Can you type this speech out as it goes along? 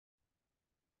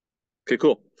Okay,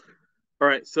 cool. All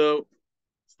right, so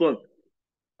slope.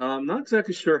 I'm not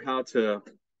exactly sure how to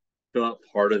fill out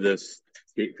part of this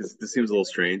because this seems a little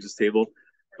strange, this table.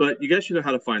 But you guys should know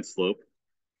how to find slope.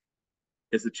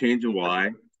 It's a change in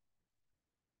y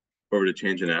over to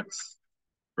change in x,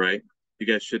 right? You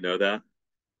guys should know that.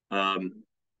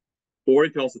 Or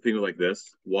you can also think of it like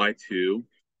this: y2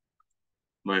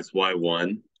 minus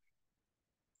y1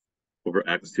 over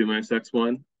x2 minus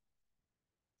x1.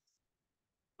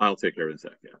 I'll take care of it in a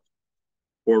sec, yeah.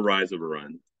 Or rise over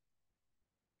run.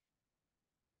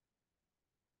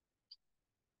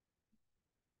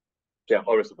 Yeah,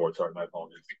 I'll rest the board. Sorry, my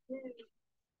apologies.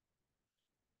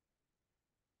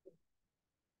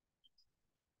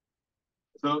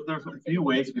 So there's a few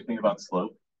ways you can think about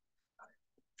slope.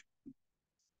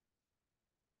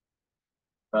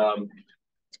 We're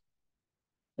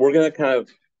going to kind of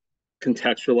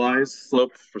contextualize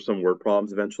slope for some word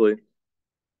problems eventually.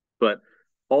 But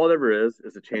all it ever is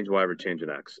a change in y over change in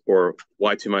x, or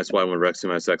y2 minus y1 over x2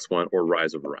 minus x1, or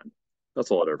rise over run. That's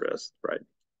all it ever is, right?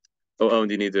 Oh, and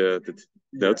do you need the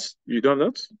notes? You don't have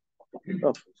notes?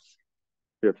 Oh,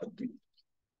 here.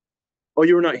 Oh,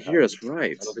 you were not here. That's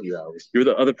right. You were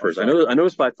the other person. I know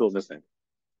it's 5 field missing.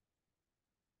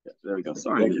 Yeah, there we go.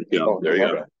 Sorry. Yeah, there you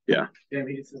go. Yeah.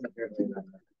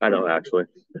 I know, actually.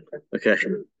 Okay.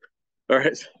 All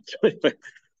right.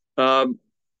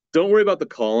 Don't worry about the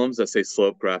columns that say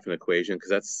slope, graph, and equation, because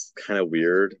that's kind of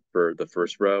weird for the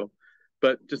first row.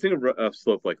 But just think of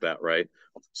slope like that, right?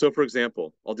 So for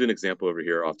example, I'll do an example over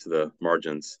here off to the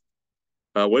margins.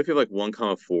 What if you have like 1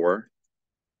 comma 4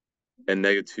 and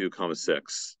negative 2 comma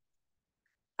 6?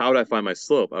 How would I find my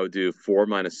slope? I would do 4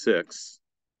 minus 6.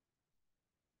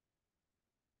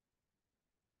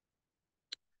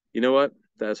 You know what?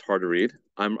 That is hard to read.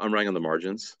 I'm writing on the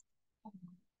margins.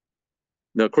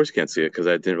 No, of course you can't see it because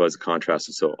I didn't realize the contrast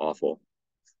is so awful.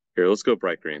 Here, let's go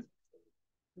bright green.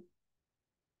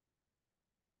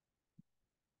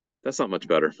 That's not much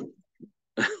better.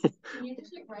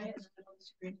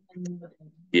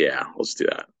 Yeah, let's do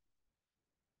that.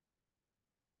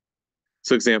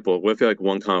 So example, what if you like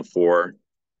 1 comma 4?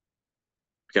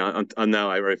 Okay, I'm now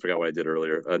I already forgot what I did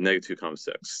earlier. Negative 2 comma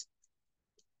 6.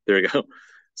 There you go.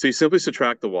 So you simply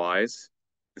subtract the y's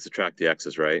and subtract the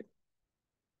x's, right?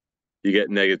 You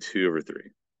get negative 2 over 3.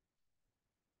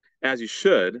 As you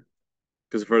should,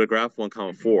 because if I were to graph 1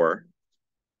 comma 4,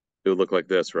 it would look like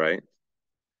this, right?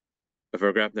 If I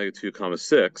were to graph negative 2 comma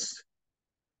 6,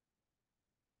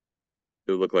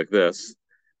 it would look like this.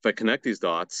 If I connect these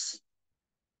dots,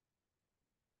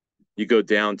 you go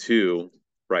down to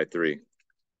right 3,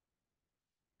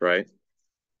 right?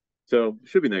 So it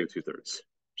should be negative 2/3.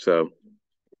 So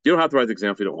you don't have to write the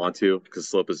example if you don't want to, because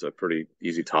slope is a pretty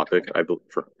easy topic. I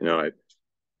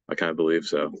kind of believe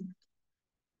so. All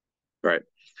right,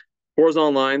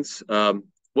 horizontal lines.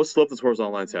 What slope does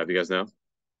horizontal lines have? You guys know?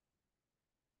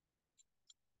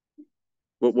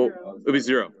 Well, it would be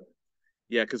 0.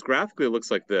 Yeah, because graphically it looks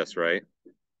like this, right?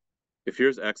 If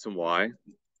here's x and y,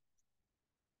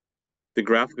 then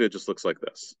graphically it just looks like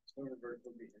this.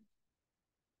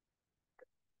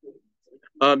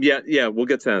 Yeah, we'll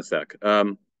get to that in a sec.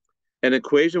 And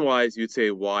equation-wise, you'd say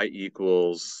y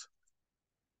equals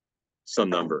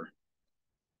some number.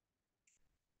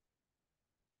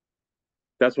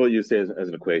 That's what you say as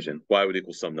an equation. Y would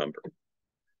equal some number.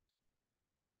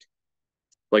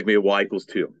 Like maybe y equals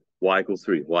 2, y equals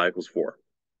 3, y equals 4.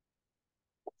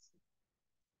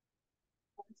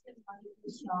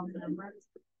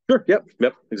 Sure. Yep.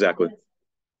 Exactly.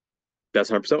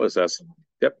 That's 100% what it says.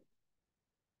 Yep.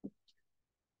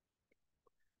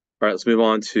 All right. Let's move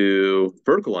on to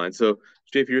vertical lines. So,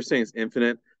 JP, you're saying it's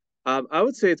infinite. I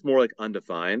would say it's more like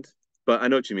undefined, but I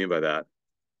know what you mean by that.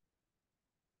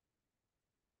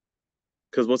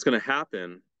 Because what's going to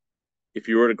happen if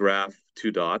you were to graph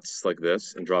 2 dots like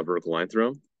this and draw a vertical line through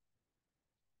them?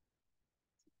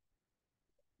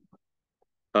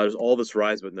 There's all this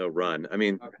rise but no run. I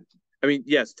mean,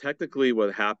 yes, technically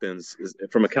what happens is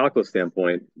from a calculus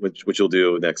standpoint, which you'll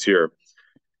do next year,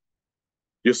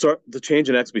 you'll start the change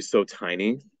in x be so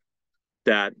tiny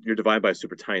that you're divided by a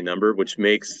super tiny number, which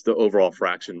makes the overall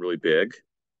fraction really big.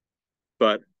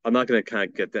 But I'm not going to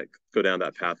kind of go down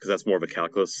that path because that's more of a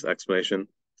calculus explanation.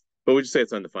 But we just say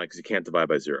it's undefined because you can't divide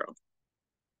by 0.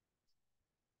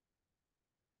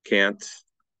 Can't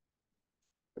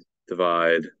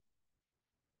divide.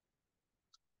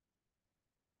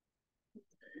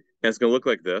 And it's going to look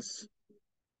like this.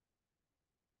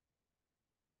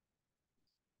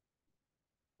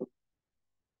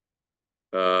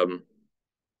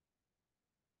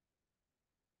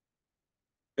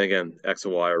 Again, x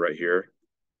and y are right here.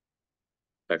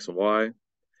 X and y.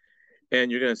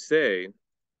 And you're going to say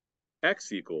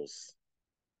x equals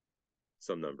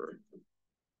some number.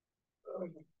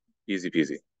 Easy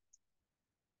peasy.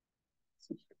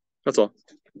 That's all.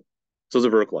 So those are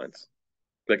vertical lines.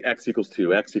 Like x equals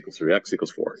 2, x equals 3, x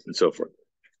equals 4, and so forth.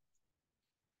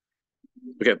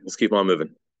 Okay, let's keep on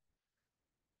moving.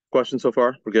 Questions so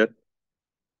far? We're good?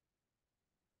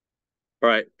 All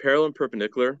right, parallel and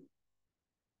perpendicular.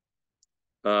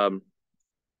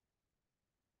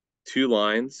 Two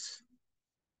lines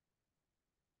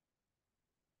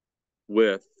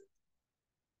with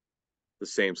the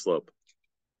same slope,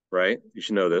 right? You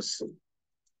should know this.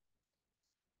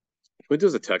 We do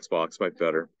as a text box, might be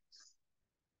better.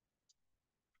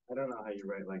 I don't know how you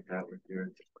write like that with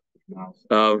your mouse.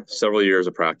 Several years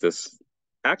of practice.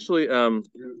 Actually, I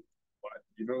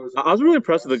was really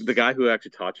impressed with the guy who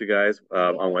actually taught you guys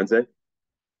on Wednesday.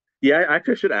 Yeah, I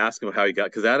actually should ask him how he got,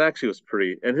 because that actually was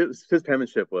pretty, and his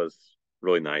penmanship was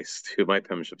really nice too. My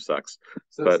penmanship sucks.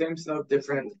 So but same slope,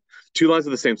 different. Two lines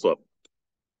of the same slope.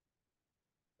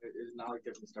 It's not like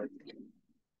different start.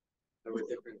 There were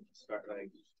different start, like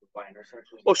y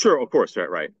intersections. Oh, sure, of course,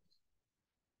 right.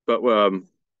 But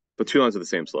two lines of the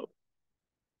same slope.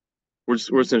 We're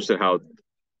just interested in how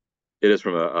it is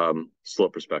from a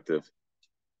slope perspective.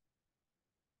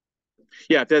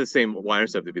 Yeah, if they had the same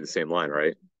y-intercept, it'd be the same line,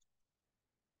 right?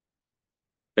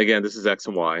 Again, this is x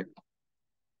and y.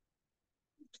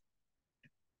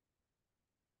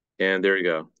 And there you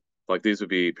go. Like these would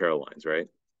be parallel lines, right?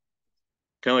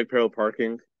 Kind of like parallel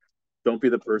parking. Don't be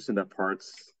the person that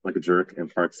parks like a jerk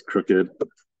and parks crooked,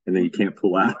 and then you can't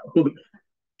pull out.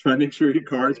 Try to make sure your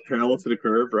car is parallel to the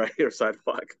curb, right? Or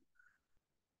sidewalk.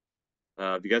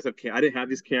 You guys have I didn't have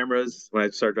these cameras when I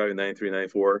started driving 93,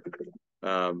 94.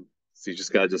 So you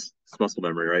just gotta it's muscle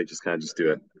memory, right? Just kind of just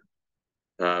do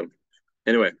it.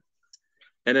 Anyway,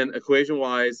 and then equation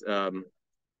wise, an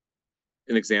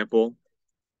example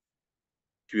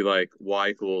could be like y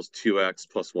equals 2x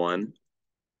plus 1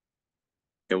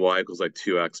 and y equals like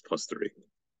 2x plus 3.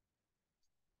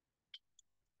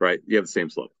 Right? You have the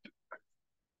same slope.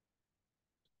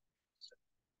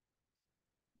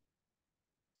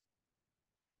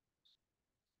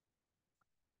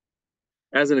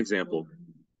 As an example.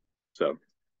 So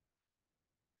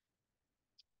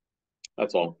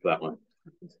that's all for that one.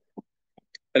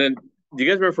 And then, do you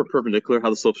guys remember for perpendicular how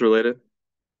the slopes are related? Do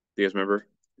you guys remember?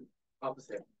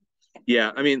 Opposite.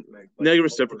 Yeah, I mean, negative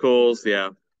reciprocals,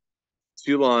 yeah.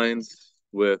 Two lines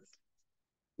with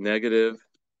negative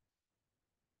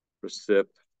reciprocal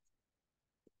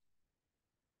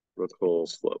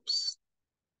slopes.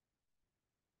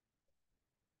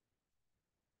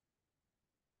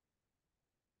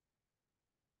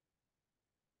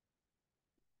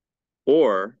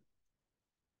 Or,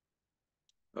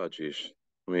 oh geez,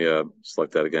 let me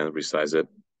select that again, resize it.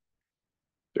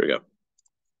 There we go.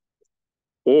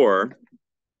 Or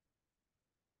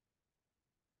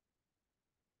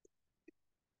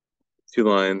two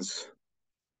lines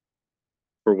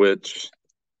for which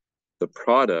the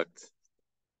product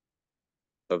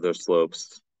of their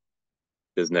slopes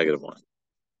is -1.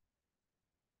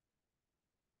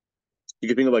 You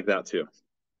can think of it like that too.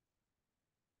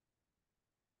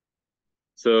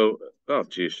 So, oh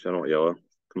geez, I don't want yellow.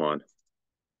 Come on.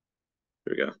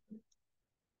 There we go.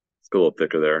 Let's go a little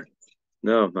thicker there.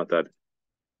 No, not that.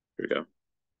 Here we go.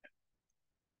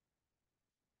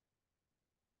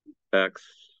 X,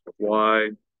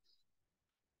 Y.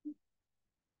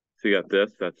 So you got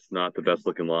this. That's not the best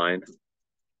looking line.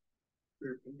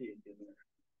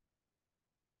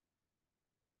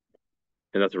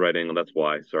 And that's a right angle. That's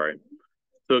Y. Sorry.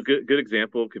 So a good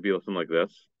example could be something like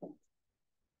this.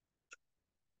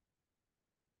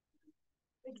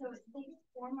 So they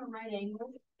form a right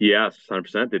angle? Yes,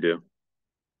 100% they do.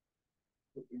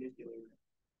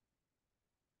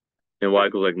 And Y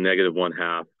equals like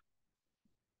 -1/2.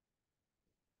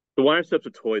 The y-intercepts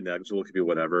are totally negligible. It could be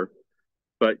whatever.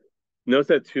 But notice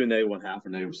that 2 and -1/2 are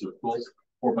negative reciprocals.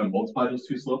 Or if I multiply those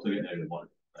two slopes, I get -1,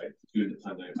 right? 2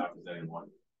 times -1/2 is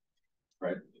 -1,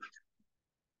 right?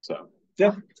 So,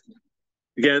 yeah.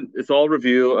 Again, it's all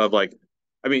review of like,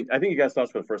 I mean, I think you guys saw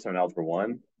this for the first time in Algebra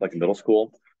 1, like in middle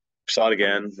school. Saw it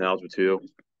again in Algebra 2.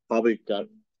 Probably got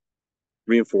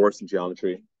reinforced in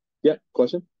geometry. Yeah,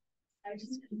 question? I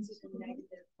just consider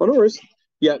negative. Oh, no worries.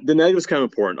 Yeah, the negative is kind of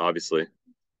important, obviously.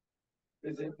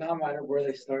 Does it not matter where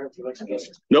they start?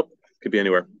 Nope, could be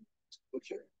anywhere.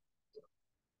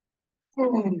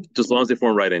 Just as long as they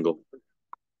form right angle.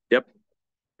 Yep.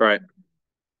 All right.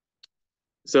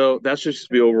 So that should just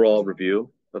be overall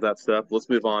review of that stuff. Let's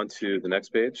move on to the next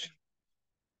page.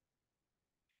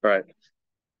 All right.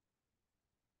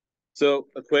 So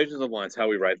equations of lines, how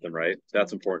we write them, right?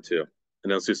 That's important too. And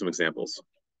then let's do some examples.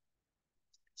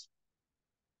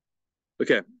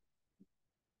 Okay.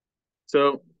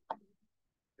 So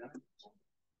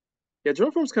yeah,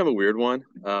 general form is kind of a weird one.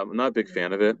 I'm not a big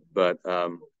fan of it, but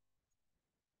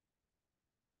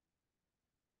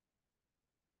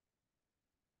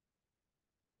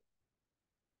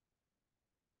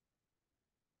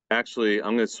actually,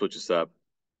 I'm going to switch this up.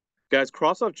 Guys,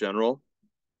 cross off general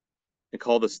and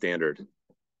call this standard.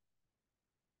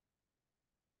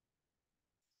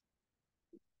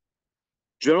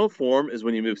 General form is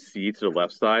when you move C to the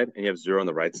left side and you have 0 on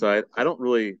the right side. No one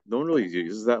really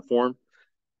uses that form.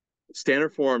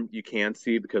 Standard form you can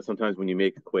see because sometimes when you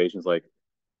make equations like,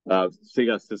 say you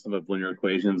got a system of linear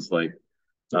equations, like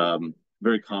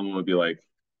very common would be like,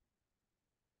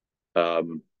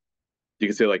 you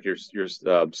can say like you're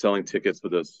selling tickets for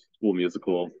the school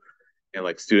musical, and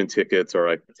like student tickets are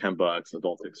like $10,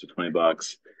 adult tickets are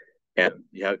 $20, and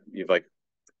you've like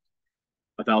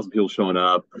 1,000 people showing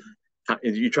up.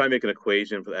 And you try to make an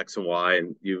equation for the x and y,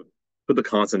 and you put the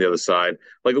constant on the other side.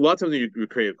 Like a lot of times when you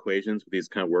create equations with these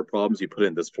kind of word problems, you put it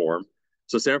in this form.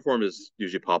 So standard form is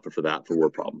usually popular for that, for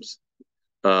word problems.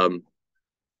 So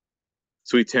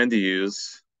we tend to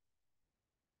use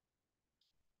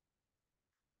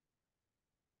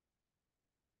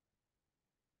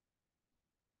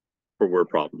for word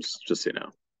problems, just so you know.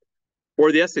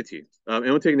 Or the SAT.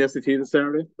 Anyone taking the SAT this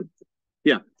Saturday?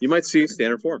 Yeah, you might see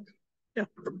standard form. Yeah.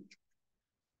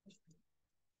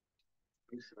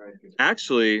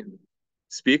 Actually,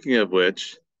 speaking of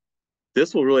which,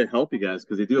 this will really help you guys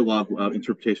because they do a lot of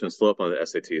interpretation of slope on the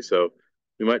SAT. So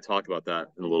we might talk about that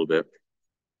in a little bit.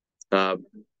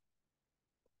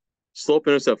 Slope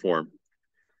intercept form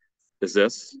is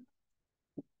this.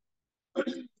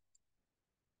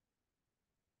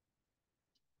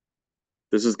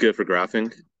 This is good for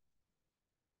graphing.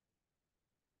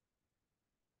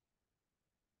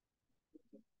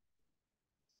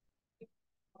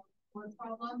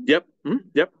 Yep.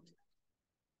 Yep.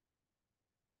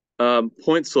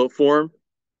 Point slope form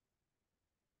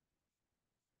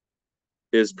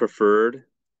is preferred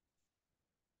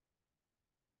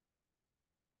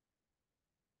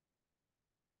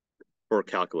for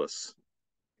calculus.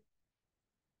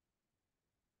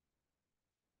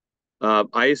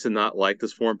 I used to not like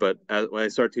this form, but when I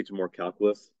started teaching more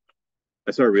calculus,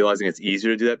 I started realizing it's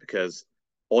easier to do that because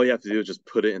all you have to do is just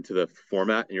put it into the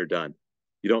format and you're done.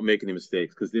 You don't make any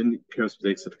mistakes because then careless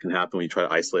mistakes can happen when you try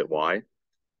to isolate y.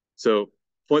 So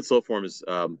point slope form is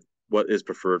what is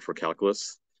preferred for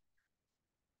calculus.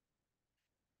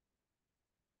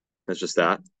 That's just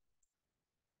that.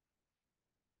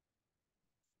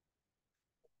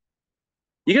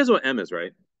 You guys know what m is,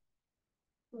 right?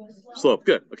 Slope.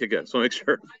 Good. Okay, good. So make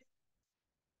sure.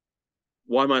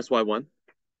 Y minus y1.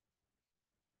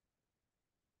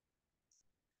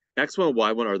 X1 and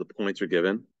y1 are the points you're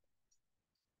given.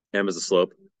 M is the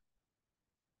slope.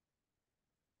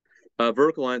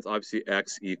 Vertical lines, obviously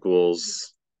x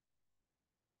equals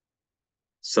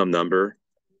some number.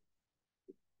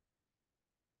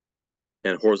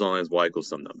 And horizontal lines, y equals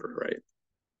some number, right?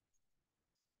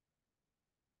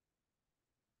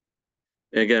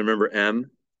 And again, remember m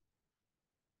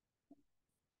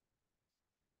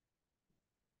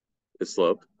is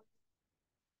slope.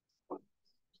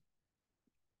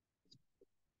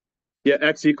 Yeah,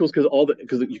 x equals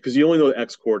because you only know the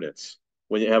x coordinates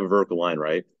when you have a vertical line,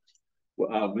 right?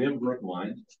 When you have a vertical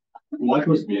line, y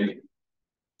goes to be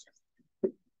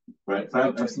right? If I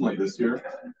have something like this here,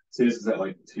 say this is at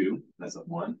like 2, that's at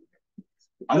 1.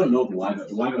 I don't know the y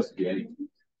goes to be any.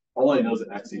 All I know is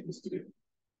that x equals 2.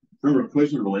 Remember,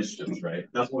 equation of relationships, right?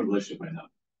 That's one relationship I know.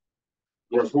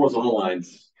 Whereas horizontal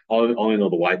lines, only know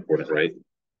the y coordinate, right?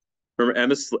 Remember,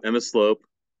 m is slope,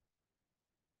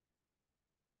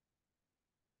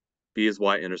 b is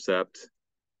y-intercept,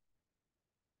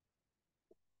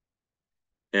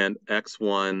 and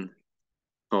x1,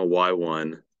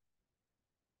 y1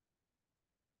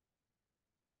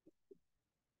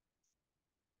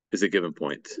 is a given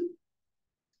point.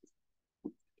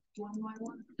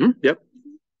 1y1? Yep.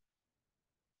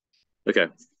 Okay.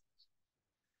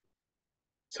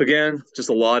 So again, just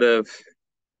a lot of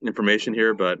information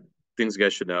here, but things you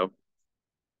guys should know.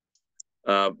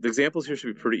 The examples here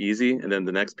should be pretty easy, and then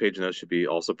the next page notes should be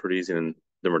also pretty easy, and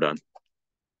then we're done.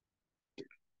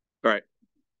 All right.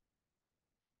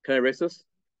 Can I erase this?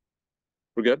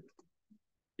 We're good?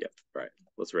 Yeah. All right.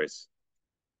 Let's erase.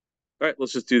 All right.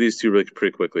 Let's just do these two really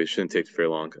pretty quickly. It shouldn't take very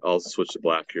long. I'll switch to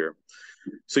black here.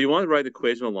 So you want to write the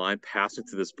equation of a line passing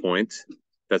to this point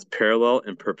that's parallel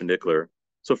and perpendicular.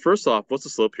 So first off, what's the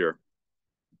slope here?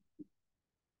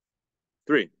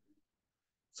 3.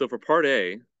 So for part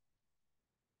A,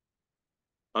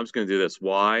 I'm just going to do this.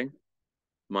 Y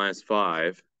minus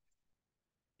 5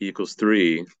 equals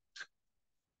 3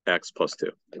 x plus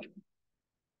 2.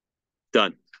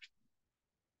 Done.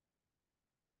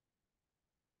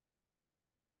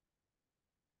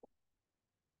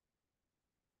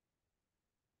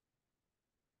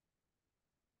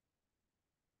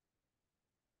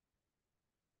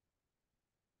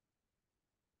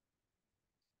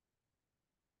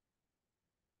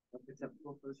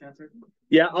 Acceptable for this answer?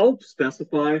 Yeah, I'll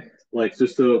specify, like,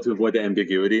 just to avoid the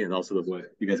ambiguity and also to avoid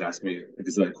you guys ask me if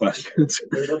there's other questions.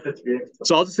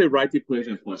 So I'll just say write the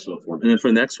equation in functional form. And then for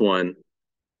the next one,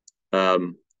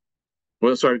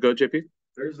 well, sorry, go, JP.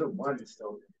 There's a one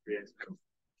still.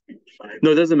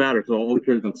 No, it doesn't matter because all we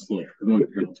care about slope. We're going to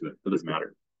care to it. It doesn't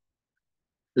matter.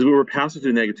 Because we were passing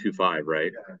through -2,5,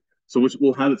 right? Yeah. So which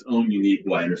will have its own unique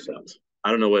y-intercept.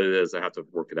 I don't know what it is. I have to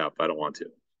work it out, but I don't want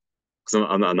to. Because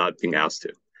I'm not being asked to.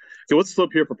 Okay, what's the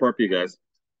slope here for part B, guys?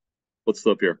 What's the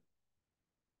slope here?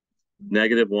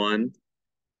 -1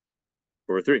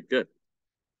 over 3. Good.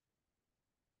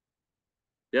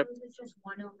 Yep. It's just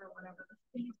 1 over whatever.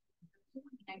 -1.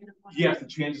 You have to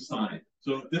change the sign.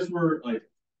 So if this were like,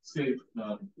 say,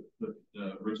 the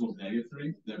original is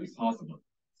 -3, that'd be positive 1.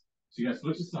 So you got to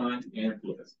switch the sign and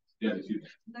flip it. You have to do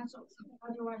that. That's what,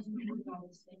 otherwise we would go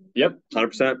the same. Yep,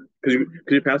 100%. Because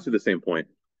you pass through the same point.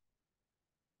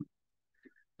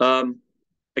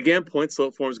 Again, point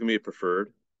slope form is going to be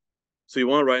preferred. So you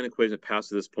want to write an equation that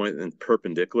passes this point and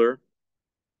perpendicular.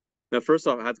 Now, first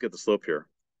off, I have to get the slope here.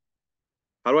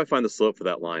 How do I find the slope for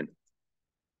that line?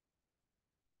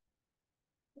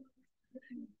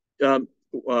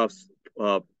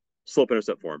 Slope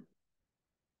intercept form.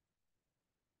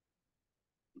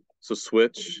 So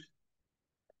switch.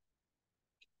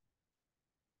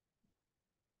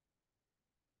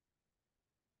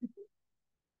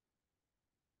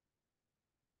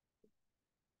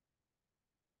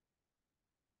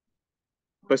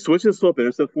 By switching the slope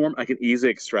intercept form, I can easily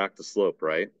extract the slope,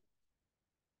 right?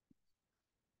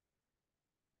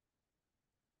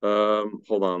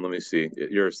 Hold on, let me see.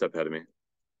 You're a step ahead of me.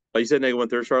 Oh, you said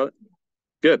 -1/3, Charlotte?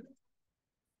 Good.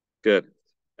 Good.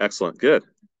 Excellent. Good.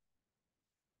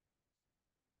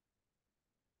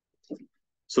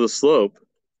 So the slope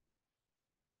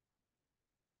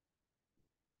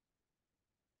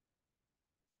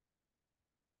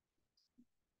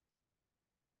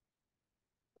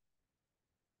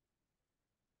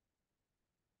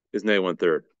is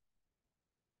 -1/3.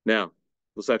 Now,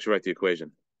 let's actually write the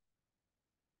equation.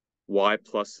 Y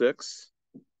plus 6.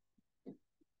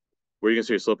 Where are you going to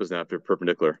say your slope is now after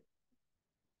perpendicular?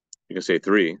 You can say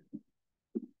 3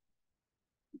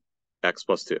 x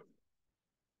plus 2.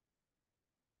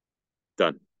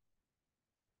 Done.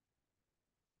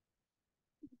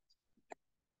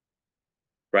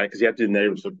 Right? Because you have to do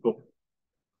negative reciprocal.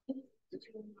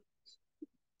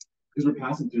 Because we're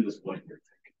passing through this point here.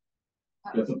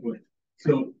 That's the point.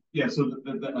 So yeah, so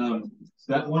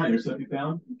that line intercept you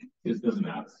found doesn't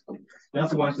matter.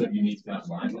 That's the y-intercept unique to that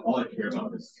line. All I care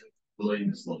about is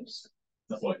relating the slopes.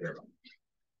 That's all I care about.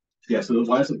 Yeah, so the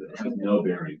y-intercept has no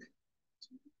bearing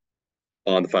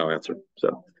on the final answer.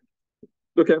 So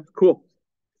okay, cool.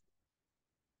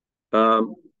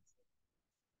 Well,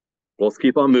 let's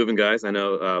keep on moving, guys. I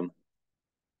know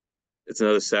it's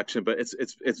another section, but it's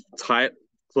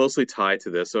closely tied to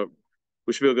this. So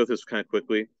we should be able to go through this kind of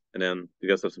quickly, and then you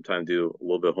guys have some time to do a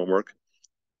little bit of homework.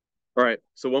 All right,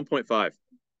 so 1.5.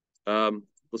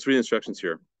 Let's read the instructions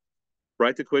here.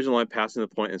 Write the equation line passing the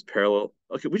point is parallel.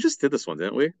 Okay, we just did this one,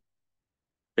 didn't we?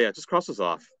 Yeah, just cross this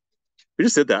off. We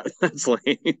just did that. That's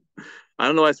lame. I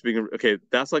don't know why it's being okay.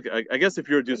 That's like I guess if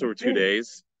you were to do this over 2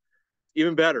 days,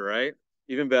 even better, right?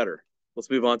 Even better. Let's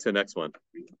move on to the next one.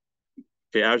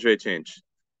 Okay, average rate change.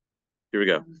 Here we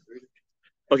go.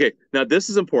 Okay, now this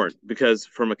is important because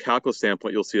from a calculus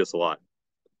standpoint, you'll see this a lot.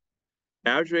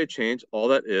 Average rate change, all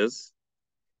that is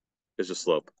just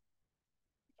slope.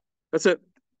 That's it.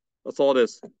 That's all it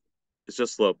is. It's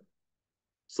just slope.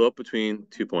 Slope between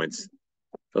 2 points.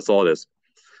 That's all it is.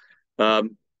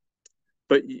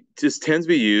 But this tends to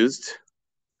be used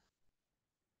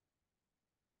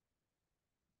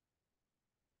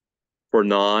for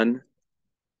non-linear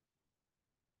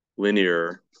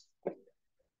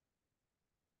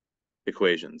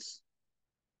equations.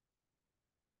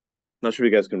 Not sure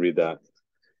if you guys can read that.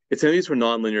 It's used for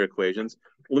non-linear equations.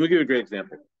 Let me give you a great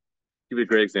example. Give you a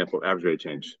great example of average rate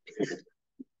change.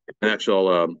 And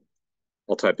actually,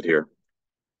 I'll type it here.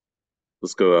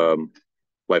 Let's go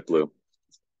light blue.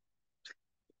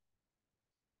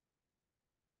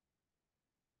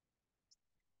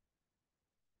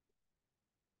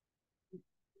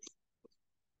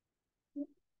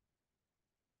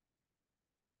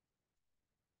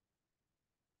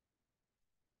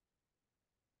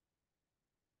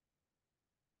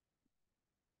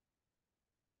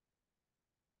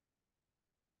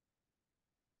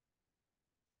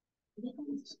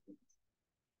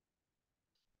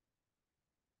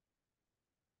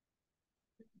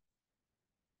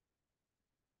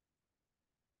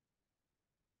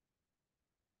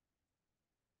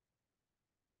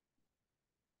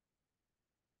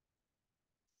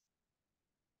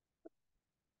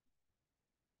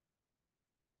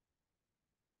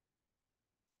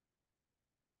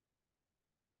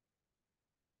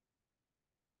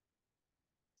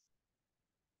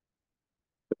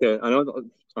 Okay, I know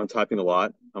I'm typing a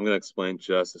lot. I'm going to explain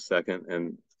just a second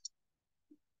and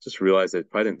just realize I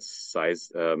probably didn't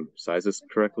size this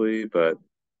correctly, but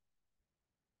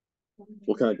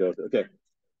we'll kind of go with it. Okay.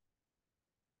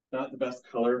 Not the best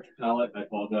color palette. I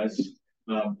apologize.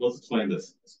 Let's explain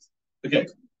this. Okay.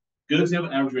 Good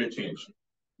example, average rate of change.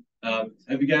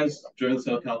 Have you guys driven the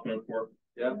Southern California before?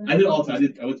 Yeah. I did all the time.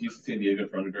 I went to UC San Diego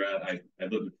for undergrad. I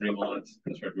lived in Fremont.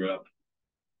 That's where I grew up.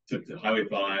 Took the Highway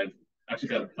 5. Actually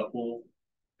got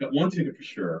one ticket for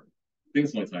sure. I think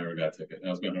it's the only time I ever got a ticket. I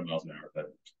was going 100 miles an hour,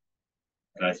 but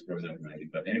I suppose that 90.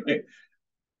 But anyway,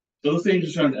 so let's say you're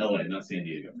just trying to LA, not San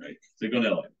Diego, right? So you're going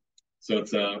to LA. So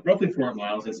it's roughly 400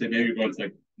 miles. I'd say maybe you're going to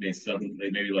like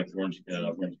maybe like Orange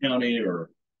County or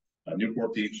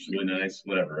Newport Beach, really nice,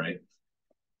 whatever, right?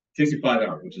 Takes you 5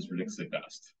 hours, which is ridiculously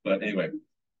fast. But anyway,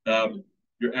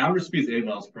 your average speed is 8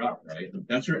 miles per hour, right?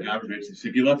 That's your average. So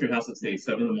if you left your house at say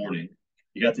 7 in the morning,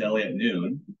 you got to LA at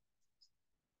noon.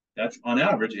 That's on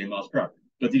average 8 miles per hour.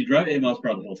 But did you drive 8 miles per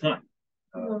hour the whole time?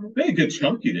 Maybe a good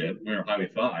chunk you did when you're on Highway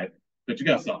 5, but you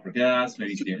got to stop for gas.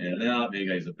 Maybe you get in and out. Maybe you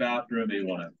got to use the bathroom. Maybe you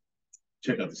want to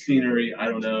check out the scenery. I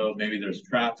don't know. Maybe there's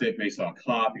traffic. Maybe you saw a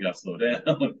cop. You got to slow down.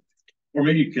 Or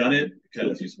maybe you gun it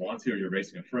because you just want to, or you're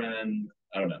racing a friend.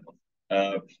 I don't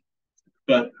know.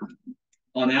 But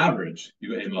on average,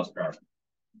 you go 8 miles per hour.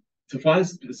 To find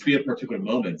the speed at particular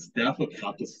moments, that's what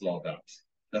calculus is all about.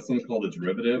 That's something called a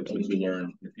derivative, which we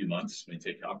learn in a few months when you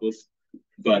take calculus.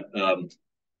 But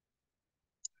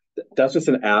that's just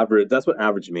an average. That's what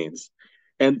average means.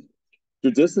 And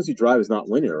your distance you drive is not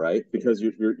linear, right? Because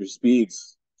your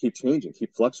speeds keep changing,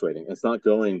 keep fluctuating. It's not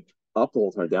going up the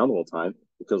whole time, down the whole time.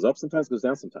 It goes up sometimes, goes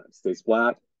down sometimes, stays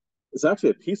flat. It's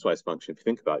actually a piecewise function if you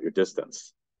think about your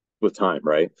distance with time,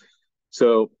 right?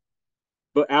 So,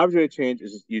 but average rate of change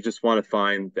is you just want to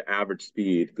find the average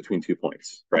speed between 2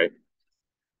 points, right?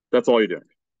 That's all you're doing.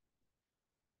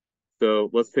 So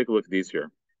let's take a look at these here.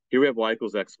 Here we have y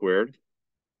equals x squared.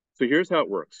 So here's how it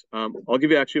works. I'll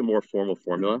give you actually a more formal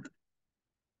formula.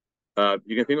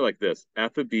 You can think of it like this: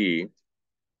 f of b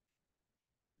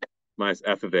minus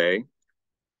f of a.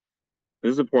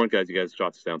 This is important, guys. You guys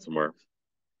jot this down somewhere.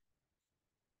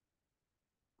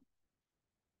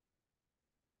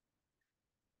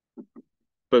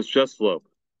 But it's just slope.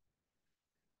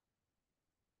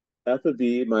 F of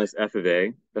b minus f of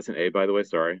a. That's an a, by the way.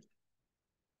 Sorry.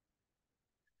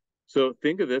 So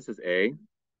think of this as a.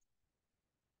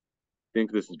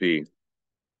 Think this is b.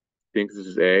 Think this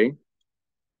is a.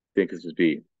 Think this is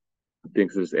b.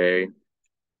 Think this is a.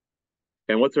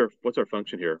 And what's our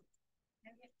function here?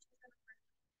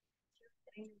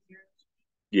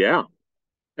 Yeah.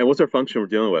 And what's our function we're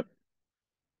dealing with?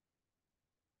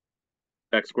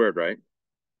 X squared, right?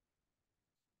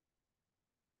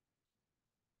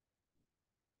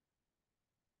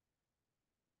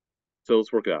 So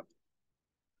let's work it out.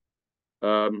 So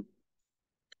I'm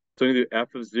gonna do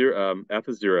f of zero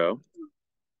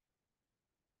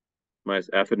minus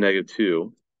f of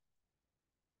 -2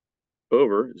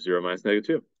 over 0 minus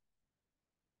 -2.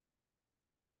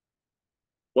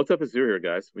 What's f of 0 here,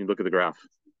 guys? When you look at the graph,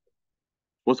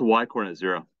 what's the y coordinate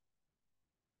 0?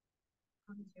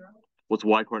 What's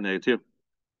y coordinate -2?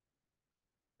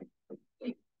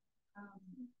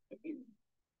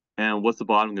 And what's the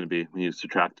bottom going to be when you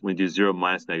do 0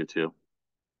 minus -2?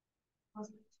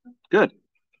 Good.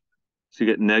 So you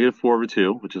get -4 over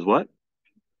 2, which is what?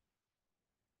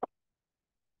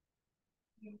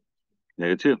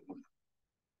 -2.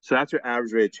 So that's your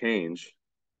average rate of change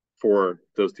for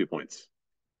those 2 points.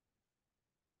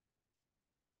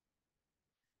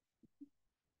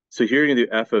 So here you're going to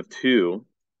do f of 2.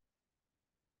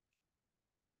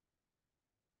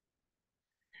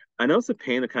 I know it's a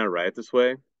pain to kind of write it this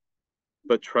way,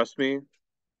 but trust me,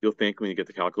 you'll think when you get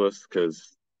to calculus,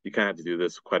 because you kind of have to do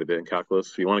this quite a bit in calculus.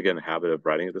 So you want to get in the habit of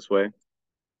writing it this way.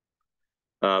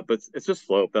 But it's just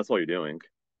slope. That's all you're doing.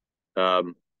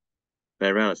 And I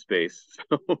ran out of space.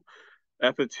 So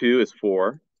f of 2 is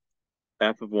 4.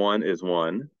 F of 1 is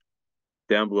 1.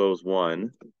 Down below is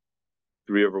 1.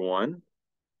 3 over 1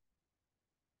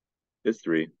 is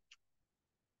 3.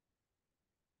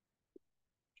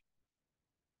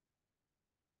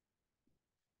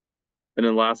 And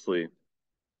then lastly,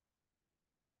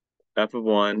 f of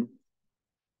 1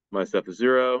 minus f of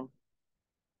 0,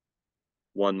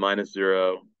 1 minus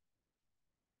 0.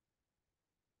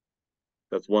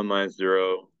 That's 1 minus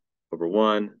 0 over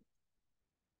 1.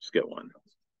 Just get 1.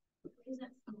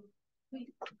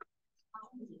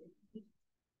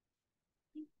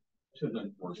 Should have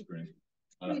done 4 string.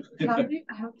 How did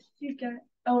you get?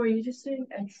 Oh, are you just saying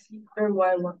x or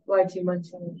y2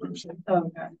 minus y? Oh,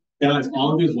 okay. Yeah, it's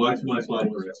all these y2 minus y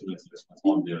or x minus x. That's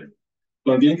all I'm doing.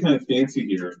 But I'm getting kind of fancy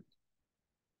here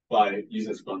by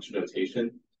using this function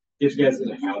notation. If you guys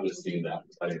didn't have this seeing that,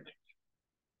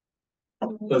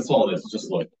 that's all it is. Just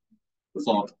look. That's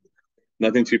all.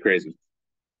 Nothing too crazy.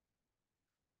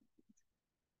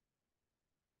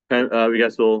 And you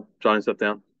guys still jotting stuff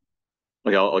down?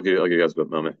 Okay, I'll give you guys a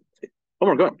moment. Oh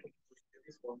my god.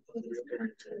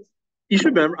 You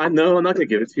should remember. I know I'm not gonna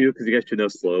give it to you because you guys should know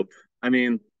slope. I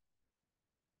mean,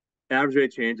 average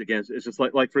rate change again. It's just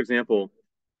like for example,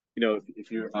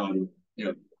 if you're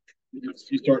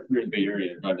you start here in the Bay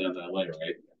Area and drive down to LA,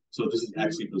 right? So this is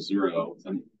x equals 0,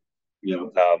 and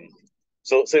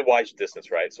so let's say y is distance,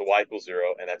 right? So y equals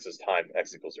 0 and x is time,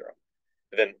 x equals 0.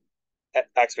 And then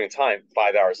x being time,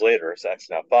 5 hours later, so x is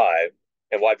now 5,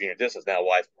 and y being your distance, now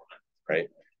y is 1, right?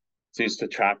 So you just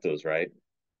subtract those, right?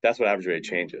 That's what average rate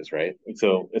change is, right? And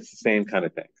so it's the same kind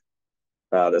of thing,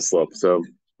 the slope. So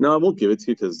no, I won't give it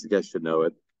to you because you guys should know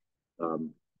it. All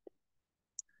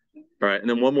right, and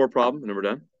then one more problem, and then we're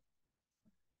done.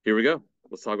 Here we go.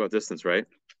 Let's talk about distance, right?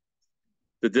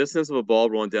 The distance of a ball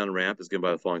rolling down a ramp is given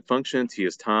by the following function. T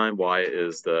is time, y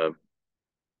is the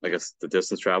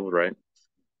distance traveled, right?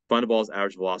 Find the ball's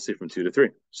average velocity from 2 to 3.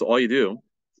 So all you do,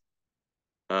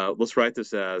 let's write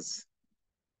this as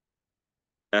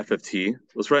f of t.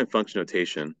 Let's write in function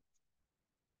notation.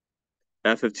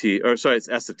 F of t, or sorry, it's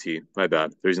s of t. My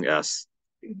bad. They're using s.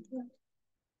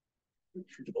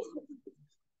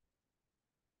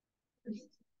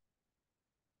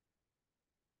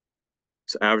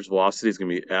 So average velocity is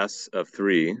going to be s of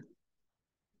 3.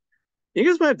 You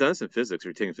guys might have done this in physics. If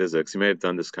you're taking physics, you may have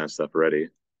done this kind of stuff already.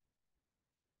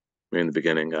 Maybe in the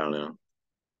beginning, I don't know.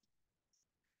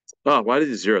 Oh, why did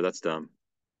you 0? That's dumb.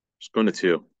 Just going to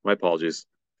 2. My apologies.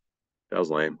 That was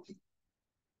lame.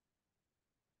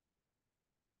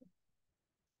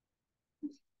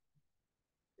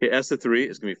 Okay, s of 3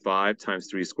 is going to be 5 times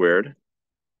 3 squared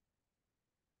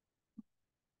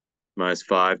minus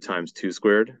 5 times 2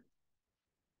 squared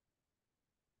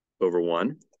over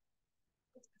 1.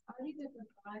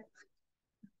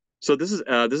 So this is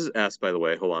s, by the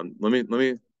way. Hold on. Let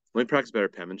me practice better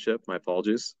penmanship. My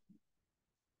apologies.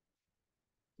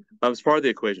 It's part of the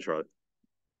equation, Charlotte.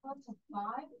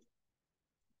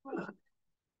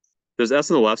 There's s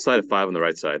on the left side and 5 on the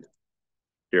right side.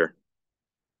 Here.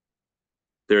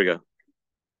 There we go.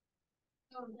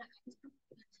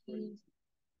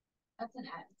 That's an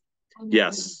S.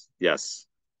 Yes. Yes.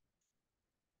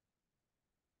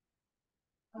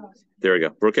 There we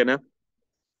go. We're okay now?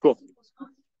 Cool.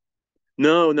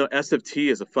 No, s of t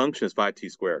as a function is 5t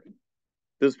squared.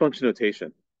 This is function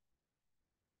notation.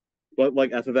 But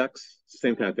like f of x,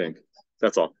 same kind of thing.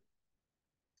 That's all.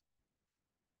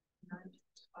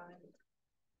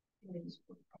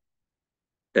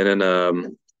 And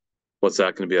then what's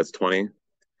that going to be? That's 20.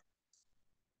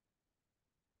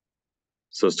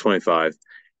 So it's 25.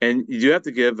 And you do have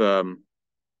to give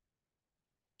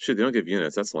shit, they don't give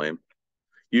units. That's lame.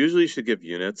 Usually you should give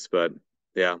units, but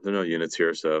yeah, there are no units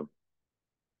here, so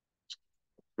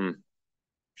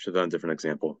should have done a different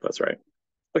example. That's right.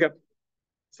 Okay.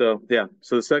 So yeah,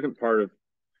 so the second part of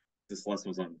this lesson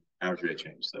was on average rate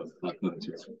change. So nothing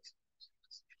too much.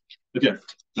 Okay,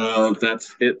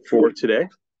 that's it for today.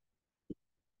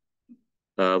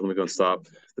 Let me go and stop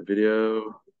the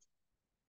video.